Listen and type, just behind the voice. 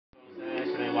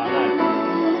man. Why not?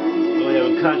 Go ahead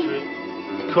with Country.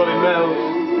 Quilly Millz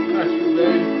Kuntry,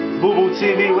 baby. Boo Boo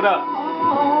TV, what up?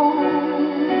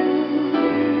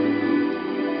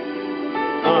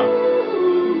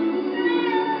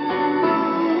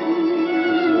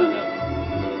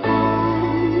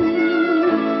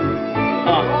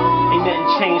 Ain't nothing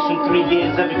changed from 3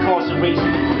 years of incarceration.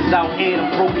 Cause out here, the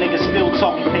broke niggas still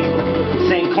talking paper.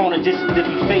 Same corner, just a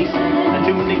different face. A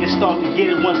new nigga start to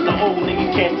get it once the old nigga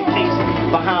catch the case.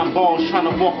 Behind bars, trying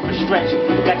to walk up a stretch.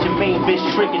 Got your main bitch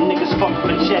tricking niggas fucking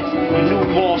for checks. Your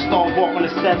newborn start walking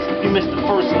the steps. You missed the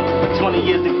first one 20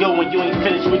 years ago when you ain't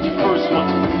finished with your first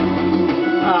one.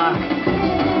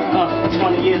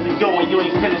 20 years ago and you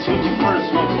ain't finished with your first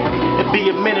one. It'll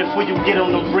be a minute before you get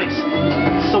on the bricks.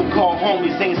 So-called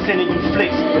homies ain't sending you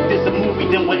flicks. If this a movie,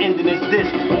 then we're ending as this.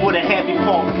 But with a happy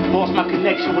part. Lost my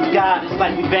connection with God, it's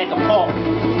like we back apart.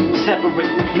 Separate,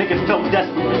 nigga felt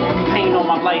desperate. Pain on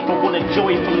my life, I want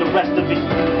joy from the rest of it.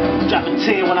 Drop a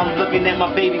tear when I'm looking at my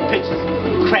baby pictures.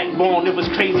 Crack born, it was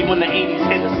crazy when the 80s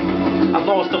hit us. I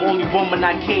lost the only woman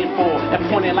I cared for. At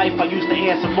point in life I used to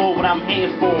answer for what I'm here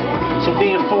for. So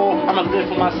therefore, I'ma live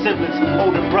for my siblings.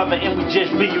 Older brother and we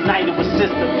just reunited with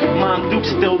sister. Mom Duke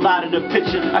still out of the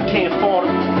picture. I can't fault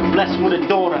her. Blessed with a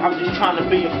daughter, I'm just trying to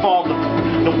be a father.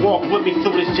 To walk with me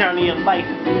through this journey of life.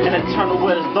 And eternal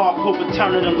where it's dark, hope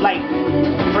eternal to light.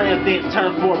 Friends didn't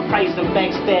turn for a price and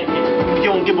backstab you.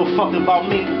 You don't give a fuck about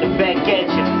me, then back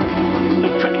at you. The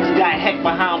critics got heck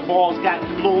behind walls, got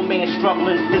little man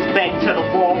struggling, his back to the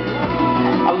wall.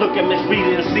 I look at Miss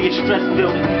Rita and see a stress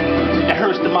building. It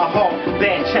hurts to my heart,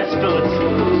 bad chest fillings.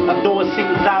 Although it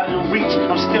seems out of the reach,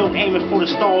 I'm still aiming for the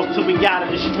stars till we out of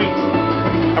the streets.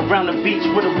 Around the beach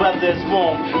where the weather is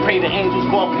warm. Pray the angels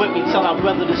walk with me till I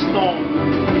weather the storm.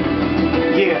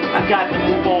 Yeah, I got to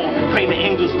move on. Pray the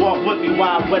angels walk with me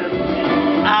while I weather.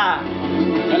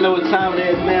 I know what time it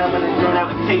is, man. I'm gonna run out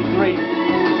to K3.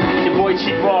 Your boy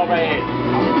Chic right here.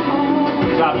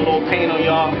 Drop a little pain on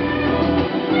y'all.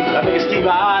 That niggas keep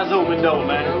our eyes open though,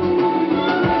 man.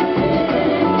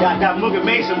 Got Mooga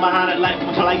Mason behind it like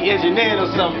engineering or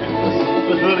something.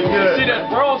 It's really good. You see that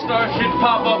Brawl Star shit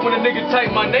pop up when a nigga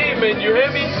type my name in, you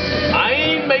hear me? I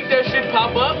ain't make that shit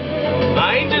pop up.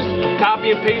 I ain't just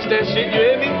copy and paste that shit, you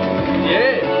hear me?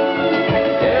 Yeah.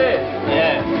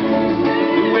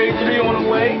 New Wave 3 on the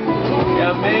way. You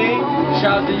know what I mean?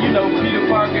 Shout out to, Peter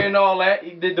Parker and all that.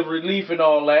 He did the relief and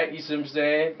all that, you see what I'm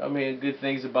saying? I mean, good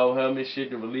things about him and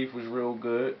shit. The relief was real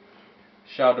good.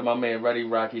 Shout out to my man Ready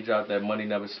Rock, he dropped that Money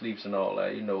Never Sleeps and all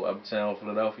that. Uptown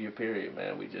Philadelphia, period,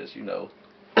 man. We just,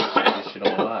 this shit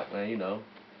on lock, man,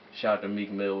 Shout out to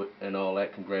Meek Mill and all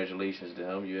that. Congratulations to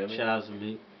him, you hear me? Shout out to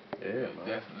Meek. Yeah, man.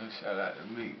 Definitely shout out to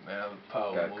Meek, man. That was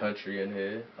powerful. Got Country in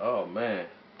here. Oh, man.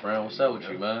 Brown, what's up with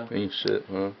you, man? Ain't shit,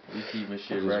 huh? We keeping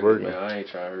shit regular, man. I ain't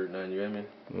trying to hurt nothing, you hear me?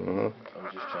 I'm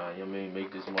just trying,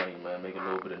 make this money, man. Make a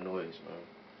little bit of noise, man.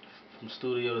 From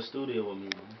studio to studio with me,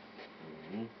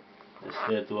 man. Just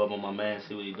stare through up on my man,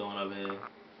 see what he doing up here.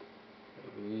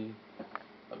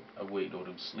 I wait on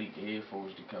them sleek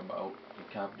headphones to come out and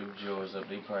cop them jaws up.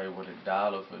 They probably want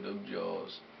 $1 for them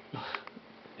jaws.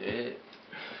 Yeah.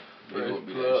 They gonna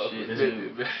be that shit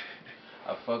too.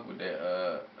 I fuck with that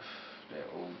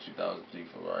old 2003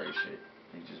 Ferrari shit.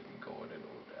 They just be going in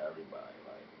with everybody,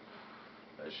 like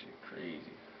that shit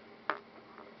crazy.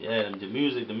 Yeah, the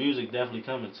music definitely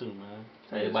coming too, man.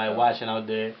 Everybody watching out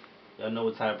there, y'all know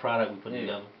what type of product we put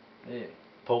together. Yeah.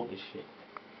 Potent shit.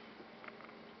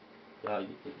 Y'all,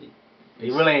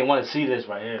 you really ain't want to see this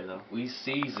right here though. We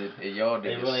seasoned and y'all niggas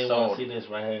salty. They really ain't want to see this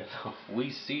right here though.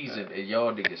 We seasoned and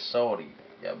y'all niggas salty.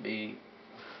 Y'all be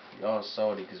y'all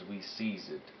salty cause we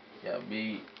seasoned. Y'all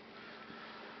be